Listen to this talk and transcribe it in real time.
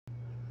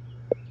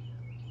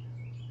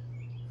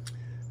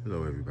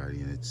Hello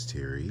everybody, and it's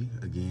Terry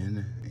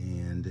again,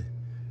 and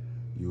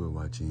you are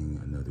watching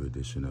another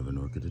edition of An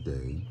Orchid a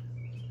Day.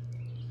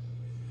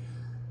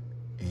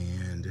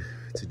 And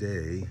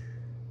today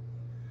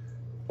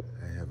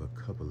I have a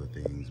couple of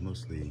things,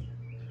 mostly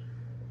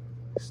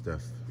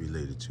stuff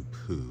related to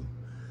poo.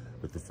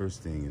 But the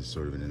first thing is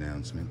sort of an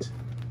announcement.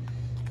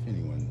 If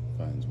anyone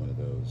finds one of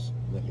those,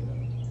 let me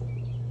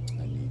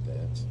know. I need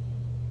that.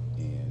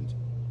 And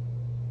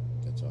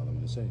that's all I'm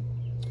going to say.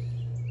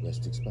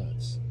 Rustic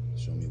spots.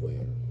 Show me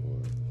where,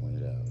 or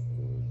point it out,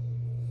 or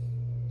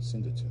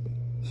send it to me.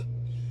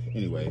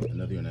 Anyway,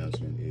 another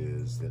announcement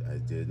is that I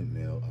did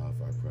mail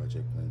off our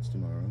project plans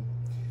tomorrow.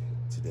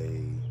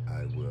 Today,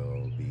 I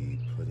will be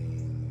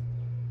putting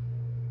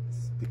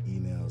the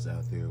emails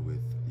out there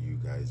with you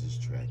guys'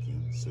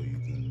 tracking, so you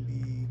can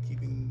be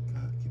keeping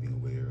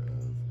aware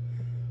of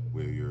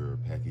where your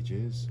package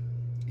is,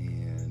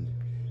 and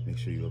make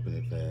sure you open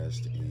it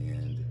fast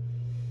and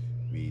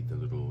read the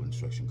little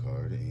instruction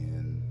card,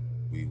 and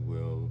we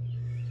will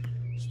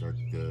start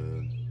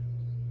the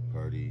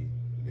party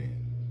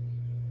then.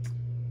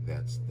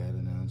 That's that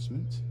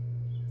announcement.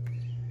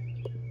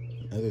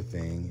 Another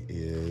thing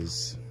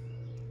is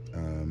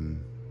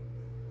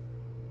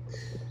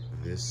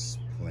this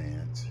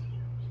plant,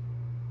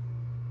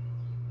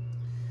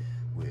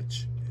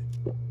 which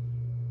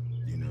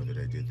you know that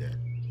I did that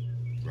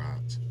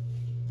rot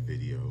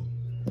video.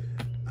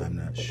 I'm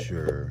not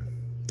sure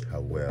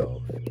how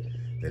well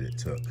that it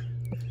took.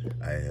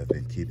 I have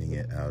been keeping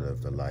it out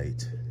of the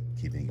light,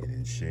 keeping it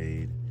in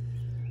shade.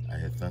 I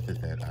had thought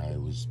that eye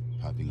was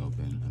popping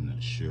open. I'm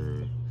not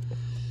sure.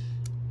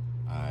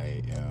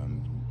 I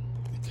am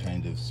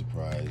kind of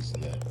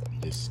surprised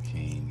that this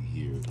cane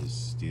here is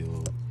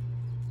still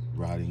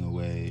rotting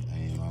away. I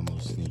am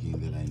almost thinking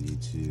that I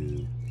need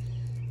to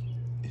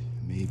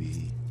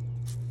maybe,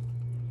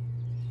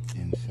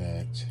 in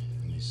fact,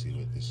 let me see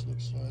what this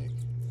looks like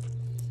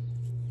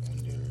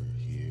under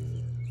here.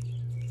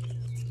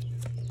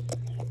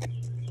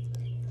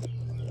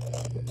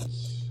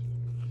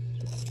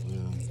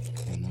 Well,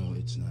 you know,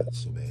 it's not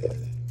so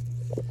bad.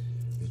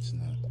 It's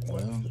not,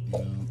 well, you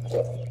know,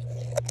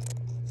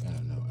 I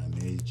don't know. I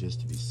may, just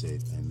to be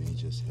safe, I may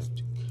just have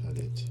to cut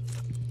it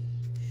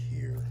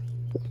here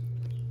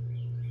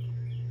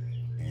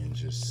and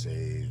just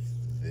save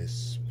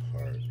this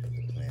part of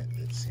the plant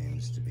that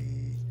seems to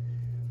be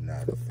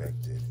not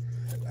affected.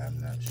 I'm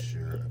not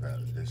sure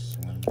about this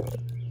one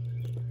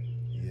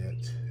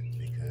yet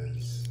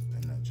because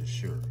I'm not just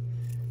sure.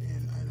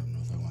 And I don't know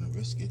if I want to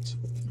risk it,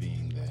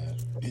 being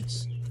that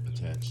it's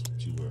attached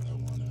to where I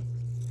want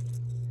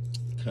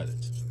to cut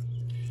it.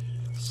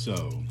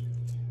 So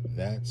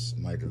that's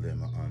my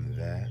dilemma on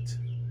that.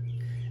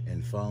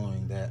 And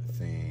following that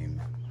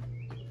theme,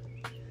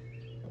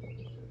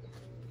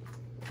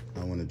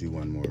 I want to do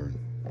one more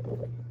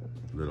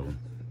little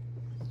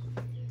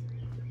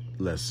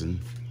lesson.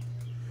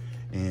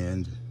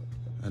 And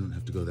I don't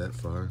have to go that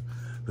far,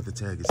 but the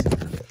tag is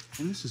here.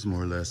 And this is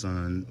more or less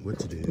on what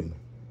to do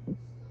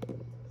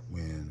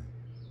when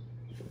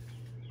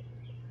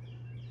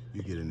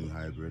you get a new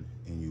hybrid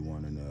and you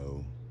want to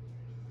know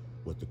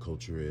what the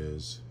culture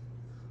is,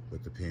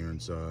 what the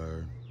parents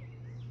are,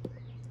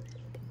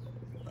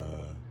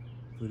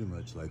 pretty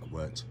much like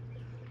what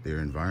their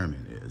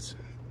environment is.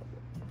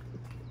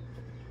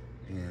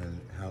 And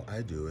how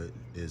I do it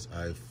is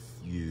I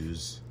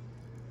use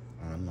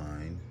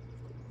online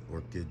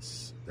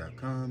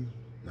orchids.com,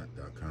 not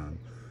 .com,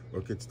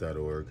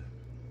 orchids.org,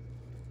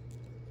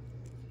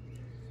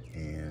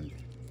 and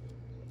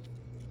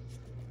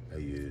I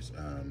use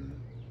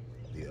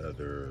the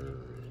other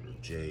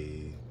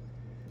J,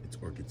 it's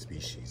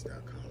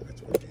orchidspecies.com,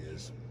 that's what it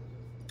is.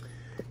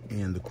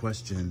 And the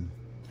question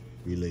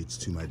relates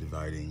to my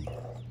dividing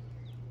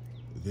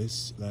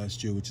this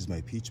last year, which is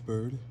my peach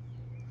bird.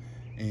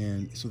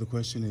 And so the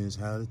question is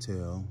how to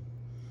tell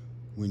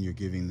when you're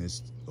giving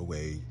this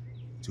away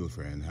to a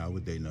friend. How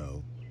would they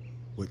know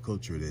what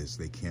culture it is?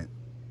 They can't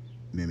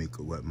mimic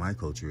what my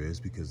culture is,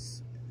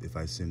 because if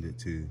I send it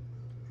to,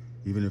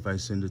 even if I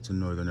send it to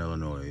Northern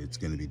Illinois, it's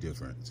going to be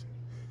different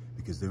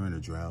because they're in a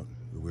drought.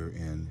 We're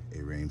in a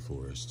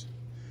rainforest,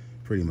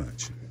 pretty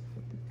much.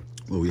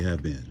 Well, we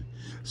have been.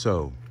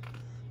 So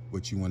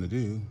what you want to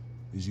do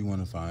is you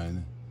want to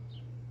find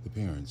the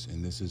parents.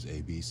 And this is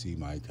a BC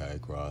Maikai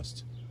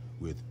crossed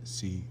with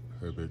C.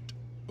 Herbert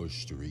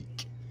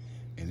Oostenrijk.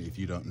 And if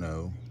you don't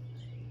know,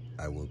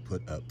 I will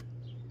put up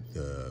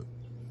the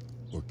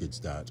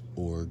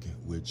orchids.org,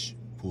 which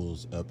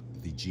pulls up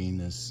the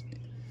genus,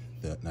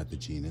 not the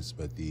genus,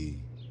 but the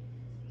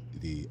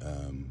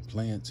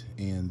plant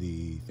and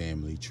the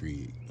family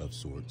tree of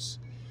sorts,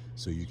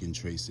 so you can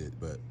trace it.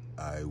 But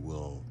I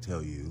will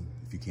tell you,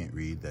 if you can't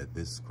read, that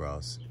this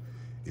cross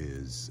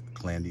is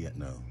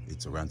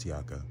it's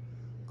Aurantiaca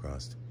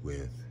crossed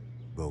with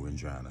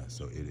Bowendrana,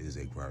 so it is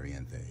a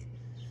Guarianthe.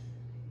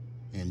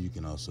 And you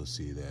can also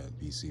see that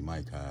BC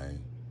Maikai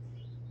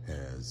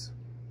has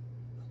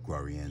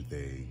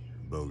Guarianthe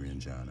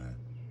Bowendrana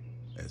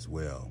as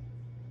well.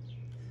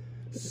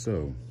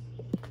 So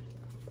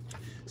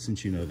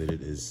since you know that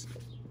it is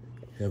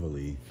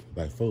heavily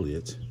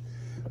bifoliate,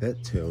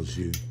 that tells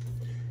you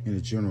in a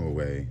general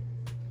way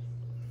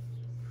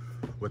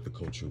what the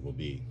culture will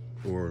be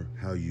or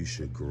how you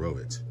should grow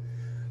it.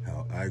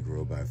 How I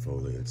grow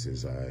bifoliates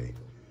is I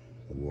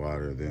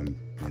water them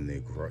when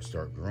they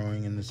start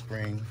growing in the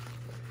spring,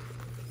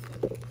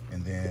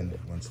 and then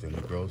once the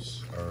new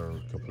growths are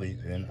complete,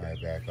 then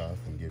I back off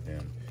and give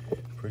them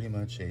pretty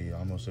much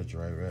almost a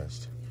dry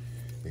rest.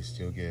 They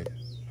still get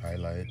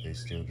highlight, they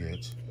still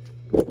get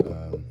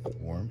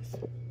warmth,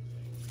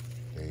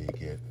 they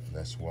get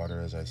less water,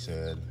 as I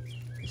said,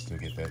 they still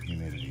get that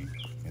humidity,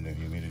 and the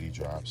humidity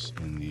drops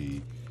in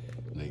the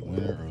late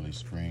winter, early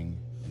spring,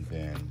 and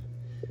then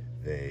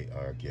they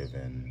are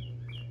given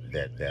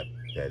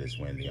that is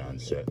when the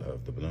onset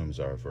of the blooms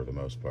are for the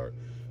most part.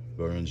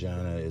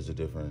 Beringiana is a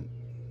different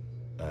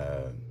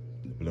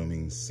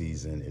blooming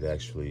season. It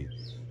actually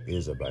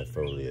is a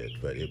bifoliate,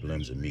 but it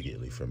blooms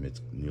immediately from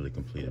its newly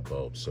completed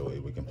bulb. So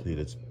it would complete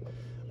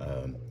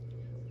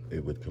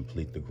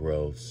the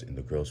growths, and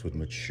the growths would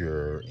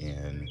mature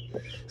in,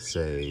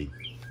 say,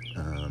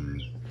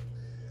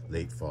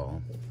 late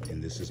fall.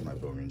 And this is my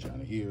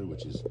Beringiana here,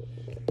 which is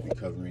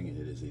recovering, and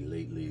it is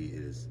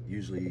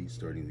usually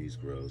starting these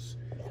growths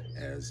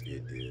as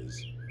it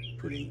is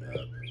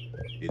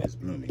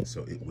blooming.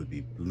 So it would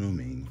be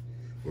blooming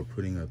or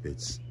putting up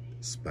its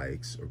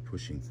spikes or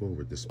pushing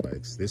forward the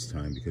spikes this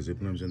time because it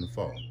blooms in the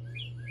fall.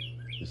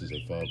 This is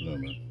a fall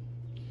bloomer.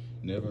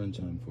 Never in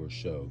time for a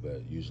show,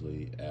 but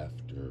usually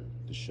after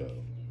the show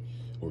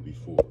or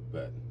before.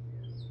 But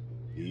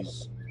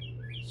these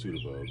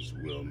pseudobulbs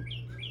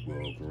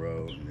will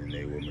grow, and then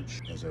they will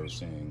mature. As I was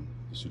saying,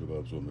 the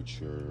pseudobulbs will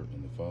mature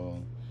in the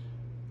fall,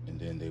 and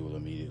then they will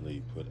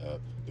immediately put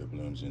up their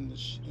blooms in the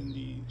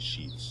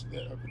sheets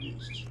that are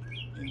produced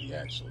in the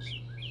axils.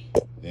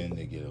 Then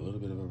they get a little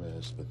bit of a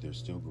rest, but they're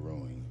still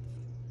growing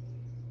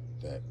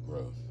that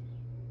growth,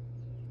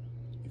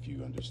 if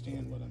you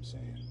understand what I'm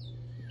saying.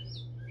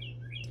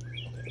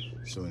 Okay.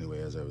 So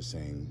anyway, as I was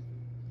saying,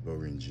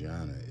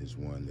 Beringiana is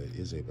one that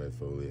is a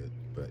bifoliate,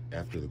 but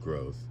after the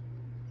growth,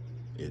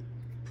 it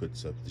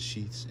puts up the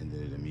sheaths, and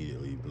then it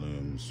immediately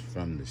blooms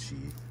from the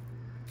sheath.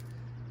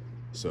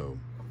 So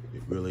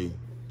it really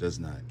does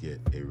not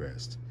get a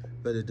rest,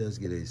 but it does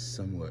get a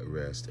somewhat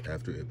rest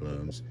after it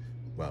blooms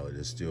while it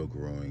is still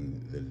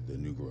growing the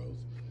new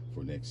growth.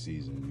 For next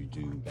season, we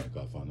do back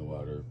off on the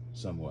water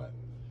somewhat,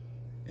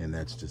 and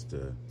that's just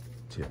a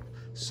tip.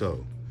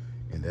 So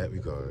in that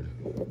regard,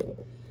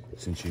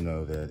 since you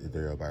know that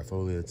there are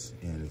bifoliates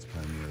and it's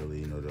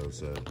primarily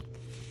nodosa,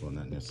 well,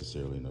 not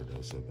necessarily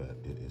nodosa, but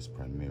it is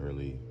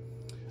primarily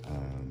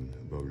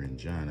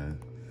Beringiana,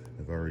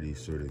 I've already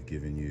sort of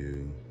given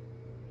you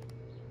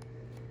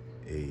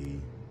a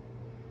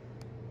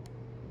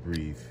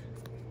brief,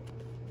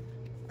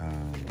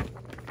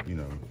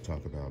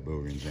 talk about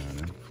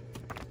Beringiana,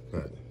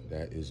 but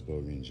that is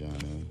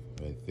Beringiana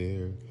right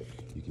there.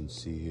 You can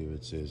see here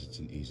it says it's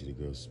an easy to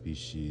grow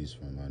species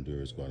from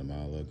Honduras,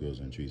 Guatemala, grows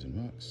on trees and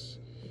rocks,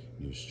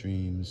 near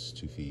streams,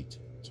 2 feet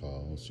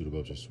tall.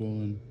 Pseudobulbs are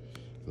swollen.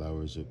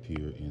 Flowers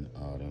appear in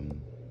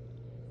autumn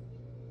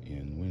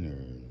and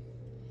winter.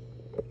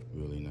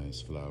 Really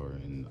nice flower,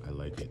 and I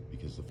like it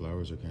because the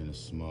flowers are kind of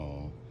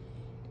small,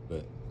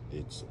 but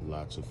it's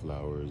lots of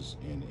flowers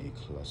in a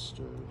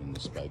cluster. In the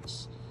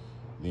spikes,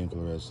 the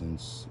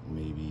inflorescence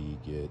maybe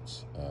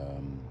get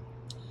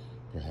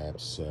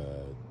perhaps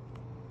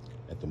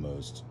at the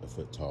most a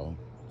foot tall.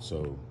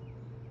 So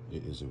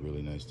it is a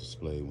really nice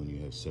display when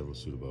you have several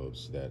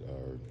pseudobulbs that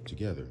are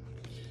together.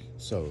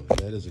 So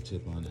that is a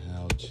tip on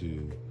how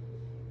to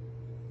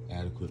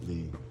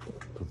adequately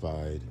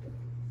provide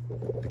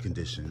the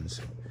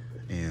conditions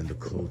and the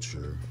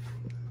culture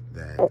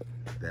that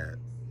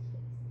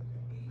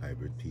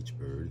hybrid peach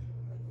bird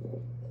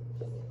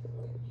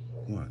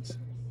wants.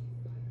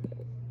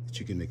 But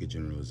you can make a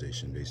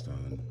generalization based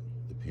on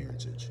the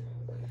parentage.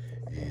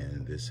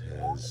 And this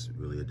has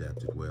really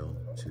adapted well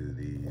to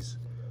these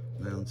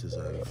mounts, as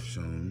I've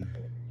shown.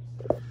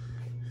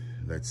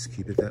 Let's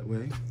keep it that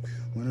way.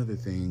 One other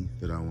thing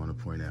that I want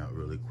to point out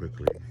really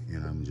quickly,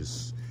 and I'm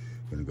just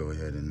going to go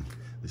ahead and,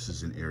 this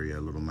is an area,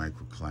 a little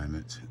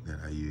microclimate that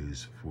I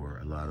use for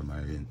a lot of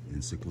my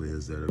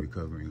Encyclias that are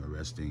recovering or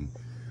resting.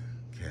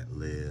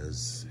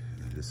 Cattleyas.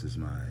 This is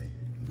my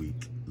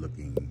weak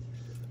looking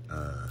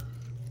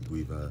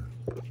guiva,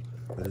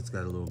 but it's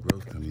got a little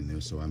growth coming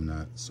there, so I'm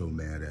not so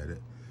mad at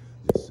it.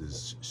 This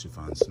is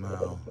Chiffon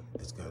Smile.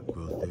 It's got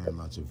growth there and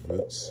lots of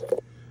roots.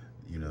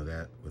 You know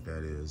what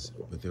that is.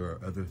 But there are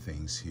other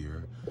things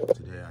here.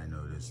 Today I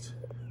noticed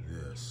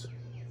this.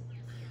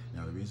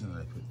 Now the reason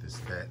that I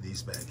put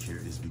these back here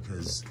is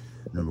because,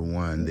 number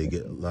one, they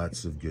get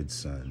lots of good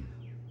sun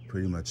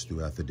pretty much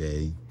throughout the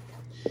day.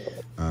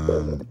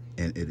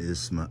 And it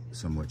is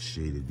somewhat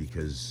shaded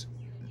because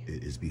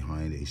it is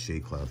behind a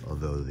shade cloth,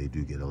 although they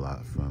do get a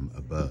lot from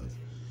above.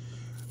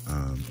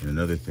 And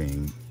another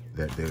thing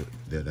that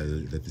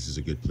this is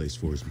a good place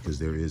for is because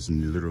there is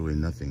literally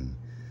nothing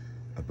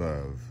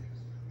above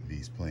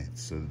these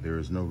plants, so there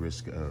is no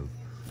risk of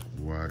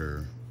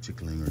water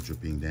tickling or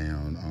dripping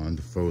down on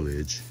the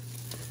foliage,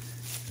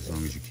 as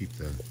long as you keep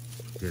the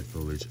dead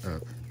foliage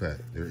up. But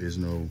there is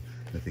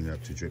nothing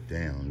up to drip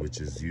down,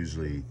 which is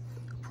usually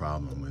a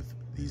problem with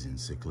these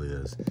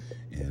Encyclias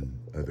and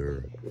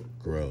other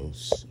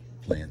growths,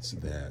 plants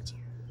that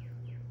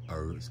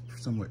are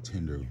somewhat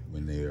tender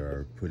when they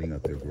are putting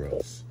up their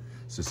growths,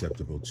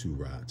 susceptible to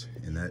rot.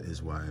 And that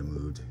is why I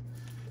moved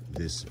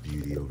this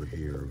beauty over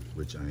here,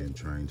 which I am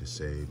trying to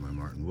save, my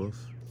Martin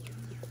Wolf,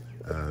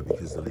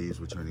 because the leaves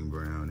were turning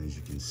brown, as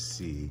you can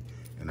see,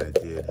 and I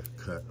did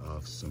cut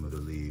off some of the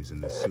leaves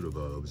and the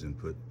pseudobulbs and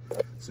put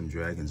some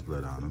dragon's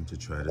blood on them to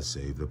try to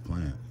save the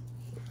plant,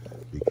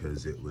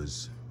 because it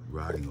was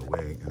rotting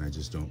away, and I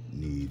just don't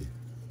need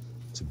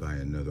to buy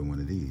another one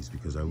of these,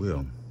 because I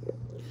will.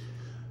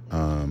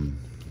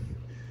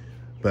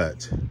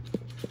 But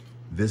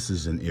this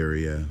is an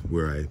area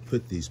where I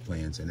put these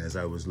plants, and as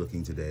I was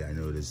looking today, I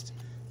noticed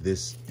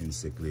this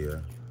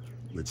Encyclia,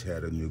 which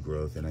had a new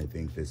growth, and I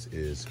think this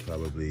is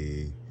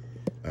probably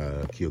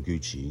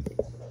Kyoguchi,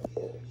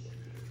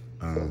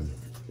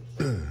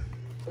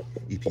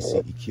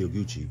 EPC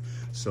Kyoguchi.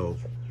 So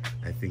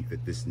I think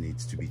that this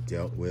needs to be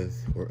dealt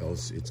with, or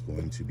else it's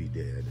going to be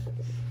dead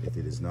if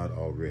it is not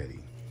already.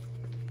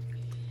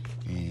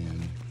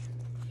 And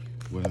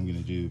what I'm going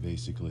to do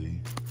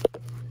basically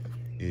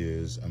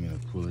is I'm going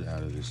to pull it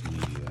out of this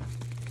media,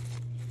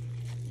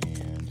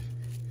 and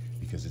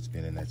because it's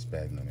been in that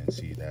sphagnum, and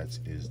see, that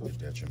is the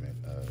detriment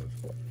of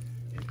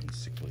an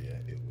Encyclia.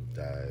 It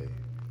will die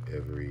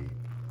every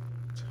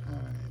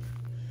time.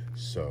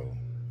 So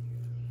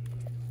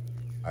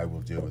I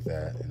will deal with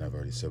that, and I've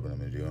already said what I'm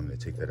going to do. I'm going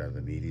to take that out of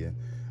the media.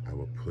 I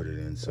will put it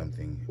in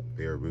something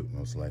bare root,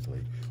 most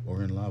likely,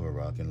 or in lava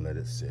rock, and let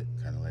it sit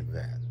kind of like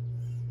that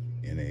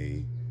in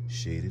a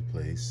shaded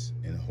place,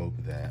 and hope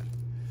that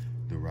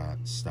the rot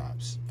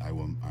stops. I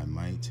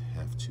might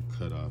have to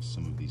cut off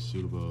some of these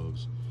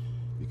pseudobulbs,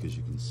 because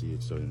you can see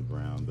it's starting to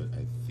brown, but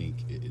I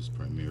think it is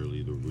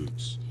primarily the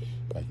roots.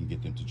 If I can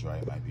get them to dry,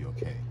 it might be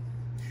okay.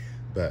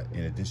 But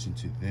in addition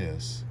to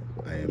this,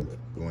 I am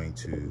going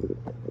to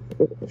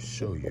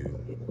show you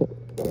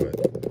what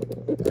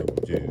I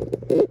will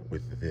do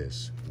with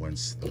this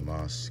once the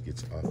moss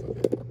gets off of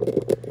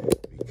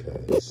it,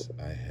 because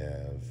I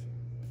have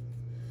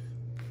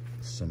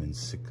some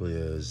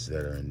Encyclias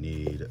that are in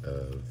need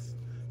of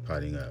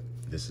potting up.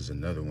 This is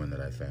another one that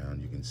I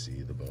found. You can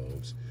see the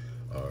bulbs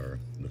are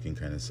looking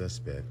kind of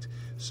suspect,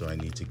 so I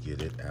need to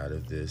get it out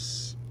of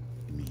this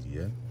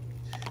media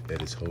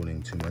that is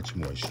holding too much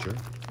moisture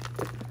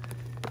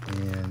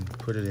and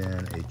put it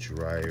in a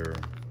drier,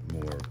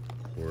 more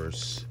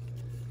coarse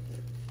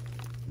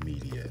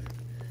media.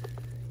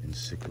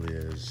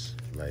 Encyclias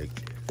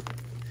like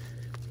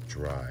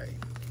dry.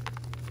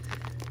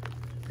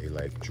 They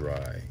like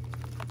dry,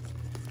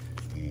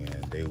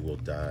 and they will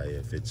die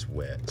if it's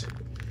wet,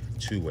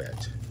 too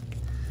wet.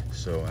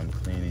 So I'm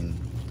cleaning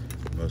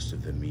most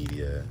of the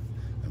media.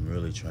 I'm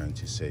really trying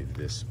to save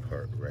this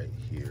part right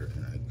here,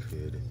 and I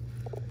could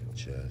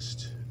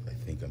just, I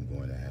think I'm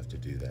going to have to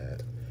do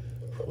that,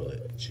 pull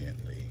it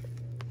gently.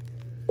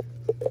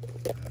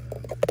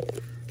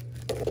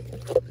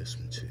 This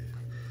one too.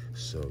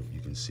 So you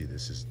can see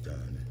this is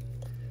done,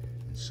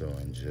 and so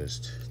I'm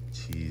just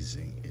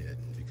teasing it,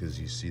 because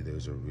you see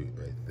there's a root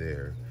right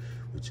there,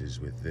 which is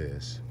with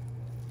this,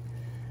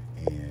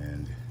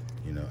 and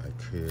you know, I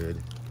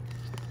could,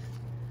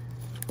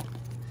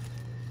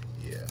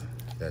 yeah,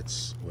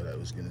 that's what I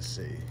was gonna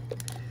say,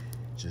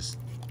 just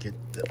get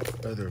the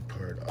other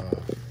part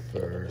off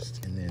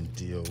first and then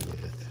deal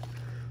with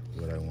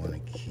what I want to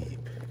keep.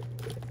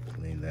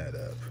 Clean that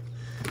up,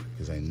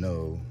 because I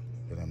know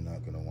that I'm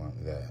not gonna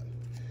want that.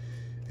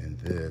 And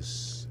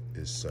this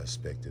is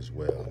suspect as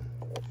well,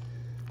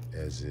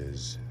 as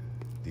is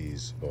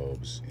these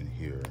bulbs in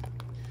here.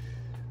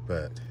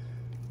 But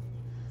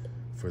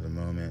for the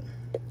moment,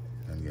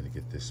 I'm gonna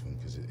get this one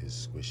because it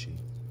is squishy,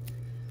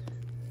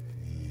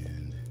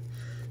 and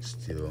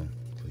still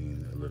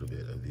clean a little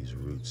bit of these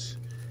roots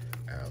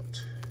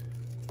out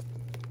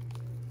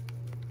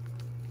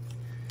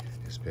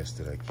as best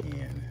that I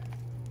can,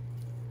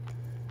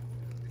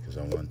 because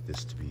I want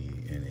this to be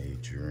in a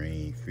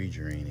free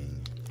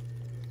draining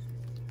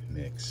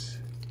mix.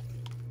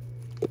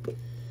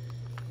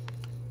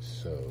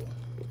 So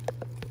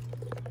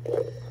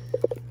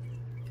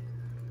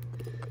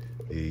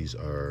these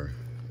are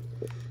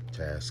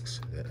tasks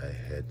that I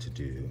had to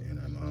do, and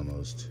I'm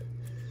almost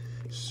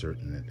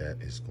certain that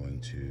that is going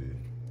to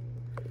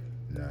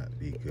not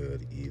be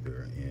good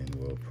either, and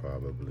will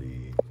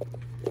probably,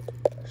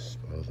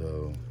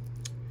 although,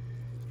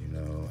 you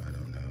know, I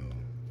don't know,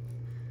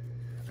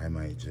 I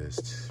might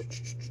just,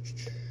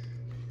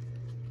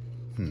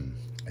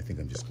 I think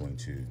I'm just going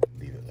to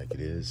leave it like it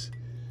is.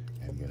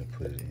 I'm going to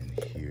put it in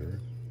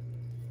here,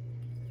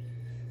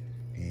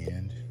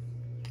 and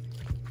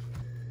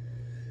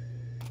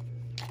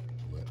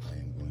what I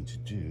am going to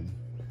do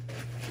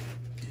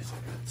is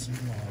put some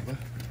lava,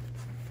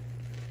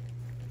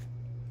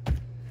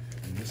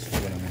 and this is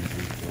what I'm going to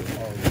do for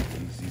all of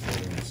these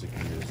other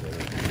Encyclias that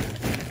are here.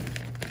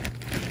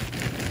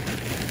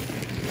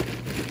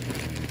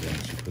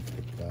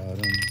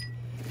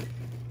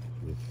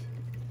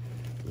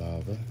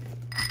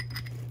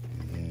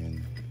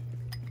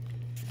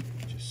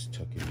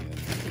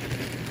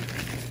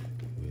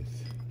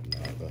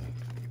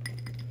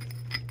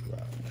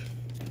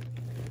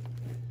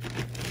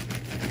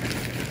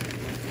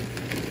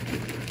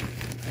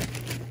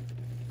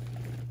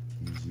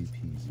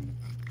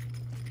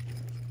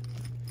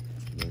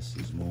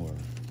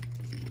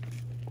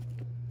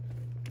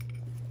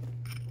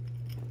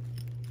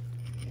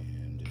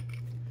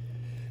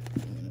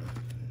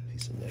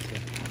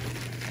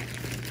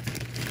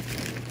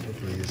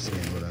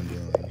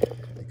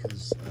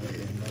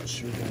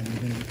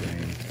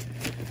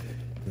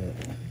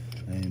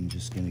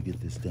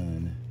 this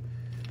done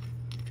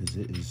because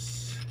it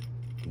is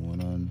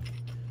going on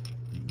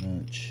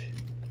lunch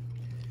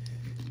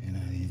and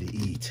I need to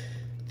eat.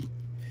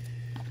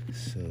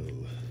 So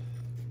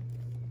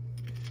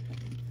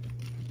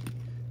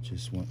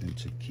just wanting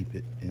to keep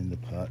it in the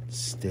pot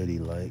steady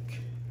like.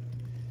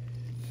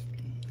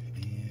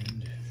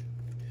 And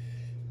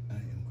I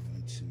am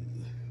going to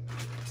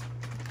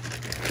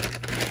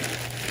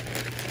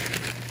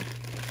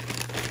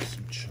put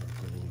some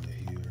charcoal over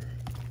here.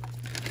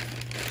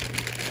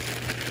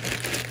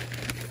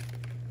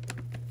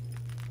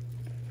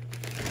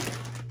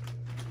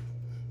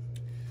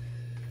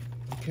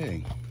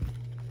 Okay,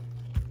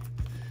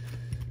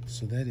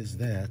 so that is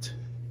that,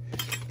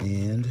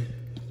 and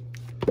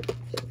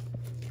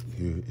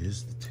here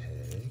is the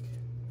tag.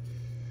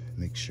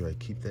 Make sure I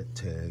keep that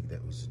tag.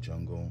 That was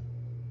Jungle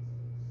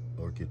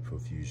Orchid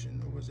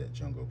Profusion, or was that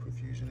Jungle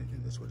Profusion? I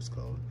think that's what it's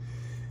called.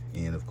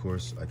 And of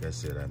course, like I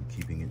said, I'm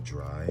keeping it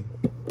dry,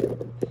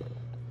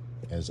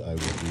 as I will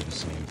do the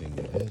same thing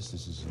with this.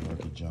 This is an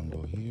Orchid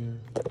Jungle here,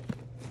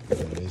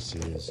 and this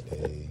is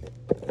a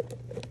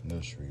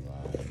nursery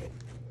rhyme.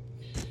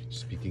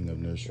 Speaking of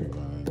nursery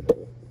rhyme,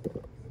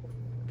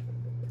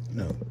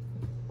 no,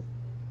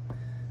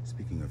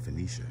 speaking of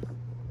Phoenicia,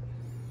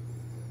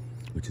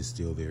 which is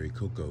still very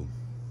cocoa.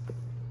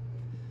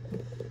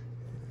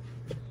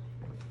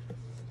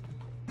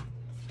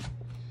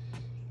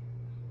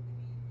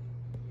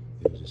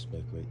 There's a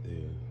speck right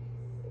there.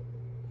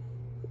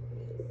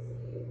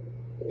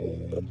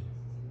 And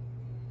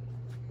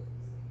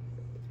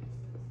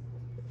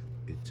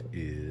it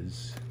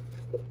is,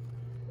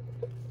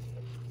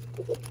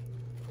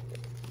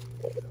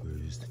 where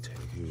is the tag?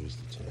 Here is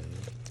the tag.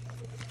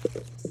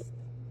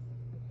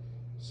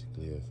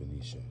 Encyclia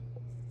Phoenicia.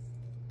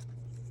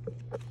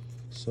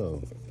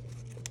 So,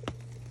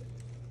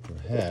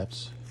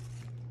 perhaps,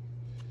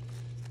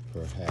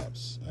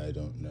 I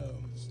don't know,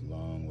 it's a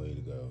long way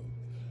to go.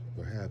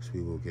 Perhaps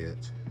we will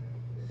get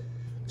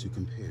to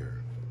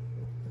compare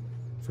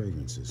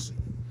fragrances.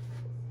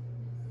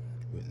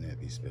 Wouldn't that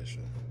be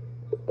special?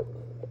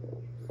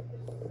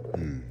 I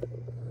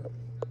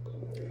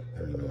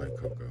don't even like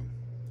cocoa.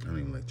 I don't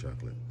even like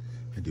chocolate.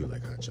 I do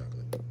like hot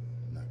chocolate.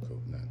 Not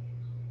Coke, not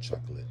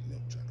chocolate,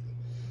 milk chocolate.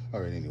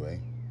 Alright, anyway.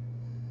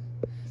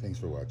 Thanks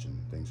for watching.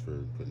 Thanks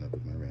for putting up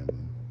with my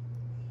rambling.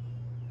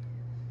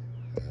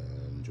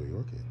 Enjoy your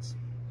orchids.